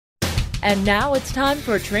And now it's time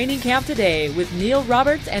for Training Camp Today with Neil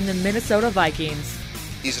Roberts and the Minnesota Vikings.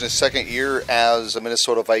 He's in his second year as a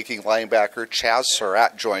Minnesota Viking linebacker. Chazz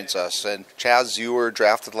Surratt joins us. And Chazz, you were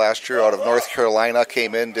drafted last year out of North Carolina,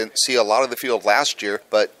 came in, didn't see a lot of the field last year,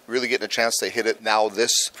 but really getting a chance to hit it now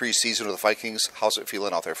this preseason with the Vikings. How's it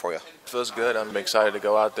feeling out there for you? Feels good. I'm excited to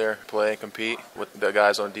go out there, play and compete with the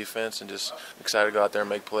guys on defense, and just excited to go out there and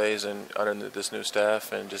make plays and under this new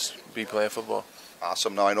staff and just be playing football.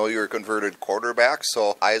 Awesome. Now, I know you're a converted quarterback,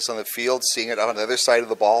 so eyes on the field, seeing it on the other side of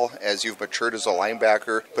the ball as you've matured as a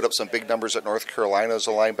linebacker, put up some big numbers at North Carolina as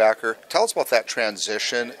a linebacker. Tell us about that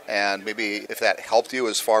transition and maybe if that helped you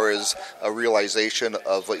as far as a realization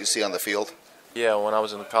of what you see on the field. Yeah, when I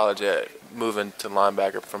was in college, moving to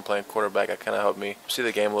linebacker from playing quarterback, it kind of helped me see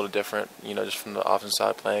the game a little different, just from the offensive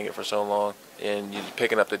side, playing it for so long, and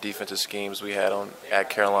picking up the defensive schemes we had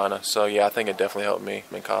at Carolina. So, yeah, I think it definitely helped me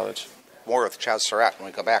in college. More with Chazz Surratt when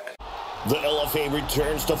we come back. The LFA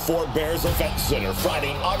returns to Fort Bears Event Center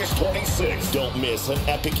Friday, August 26th. Don't miss an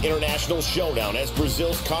epic international showdown as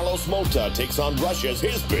Brazil's Carlos Mota takes on Russia's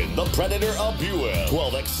Hisbin, the Predator Abuel.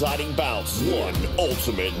 12 exciting bouts, one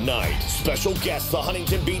ultimate night. Special guest, the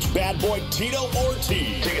Huntington Beach bad boy Tito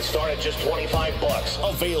Ortiz. Tickets start at just $25.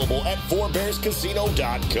 Available at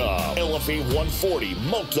FortBearsCasino.com. LFA 140,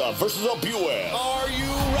 Mota versus Abuel. Are you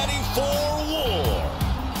ready for war?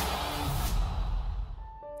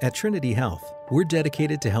 At Trinity Health, we're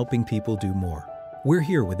dedicated to helping people do more. We're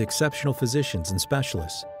here with exceptional physicians and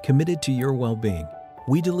specialists committed to your well-being.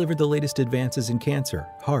 We deliver the latest advances in cancer,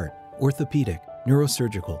 heart, orthopedic,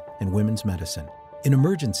 neurosurgical, and women's medicine. In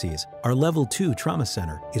emergencies, our Level 2 Trauma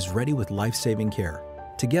Center is ready with life-saving care.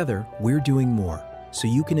 Together, we're doing more, so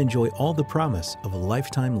you can enjoy all the promise of a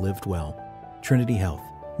lifetime lived well. Trinity Health,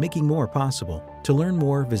 making more possible. To learn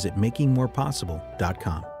more, visit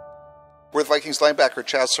makingmorepossible.com. We're with Vikings linebacker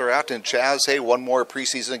Chazz Surratt. And Chazz, hey, one more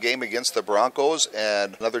preseason game against the Broncos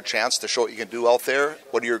and another chance to show what you can do out there.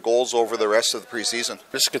 What are your goals over the rest of the preseason?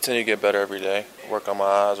 Just continue to get better every day. Work on my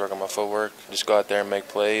eyes, work on my footwork. Just go out there and make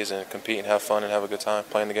plays and compete and have fun and have a good time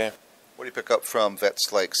playing the game. What do you pick up from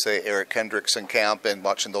vets like, say, Eric Kendricks in camp and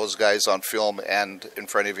watching those guys on film and in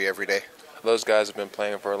front of you every day? Those guys have been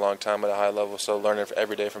playing for a long time at a high level, so learning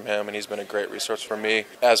every day from him, and he's been a great resource for me,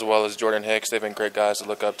 as well as Jordan Hicks. They've been great guys to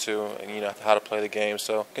look up to and, how to play the game.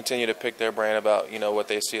 So continue to pick their brain about, what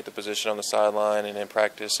they see at the position on the sideline and in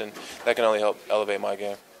practice, and that can only help elevate my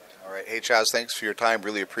game. All right. Hey, Chazz, thanks for your time.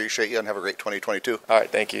 Really appreciate you, and have a great 2022. All right.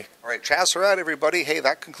 Thank you. All right. Chazz Surratt, everybody. Hey,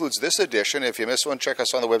 that concludes this edition. If you missed one, check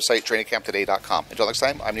us on the website, trainingcamptoday.com. Until next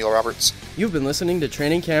time, I'm Neil Roberts. You've been listening to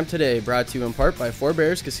Training Camp Today, brought to you in part by Fort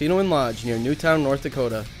Bears Casino and Lodge near Newtown, North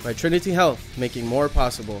Dakota, by Trinity Health, making more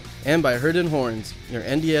possible, and by Herd and Horns, near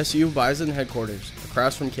NDSU Bison headquarters,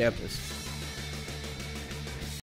 across from campus.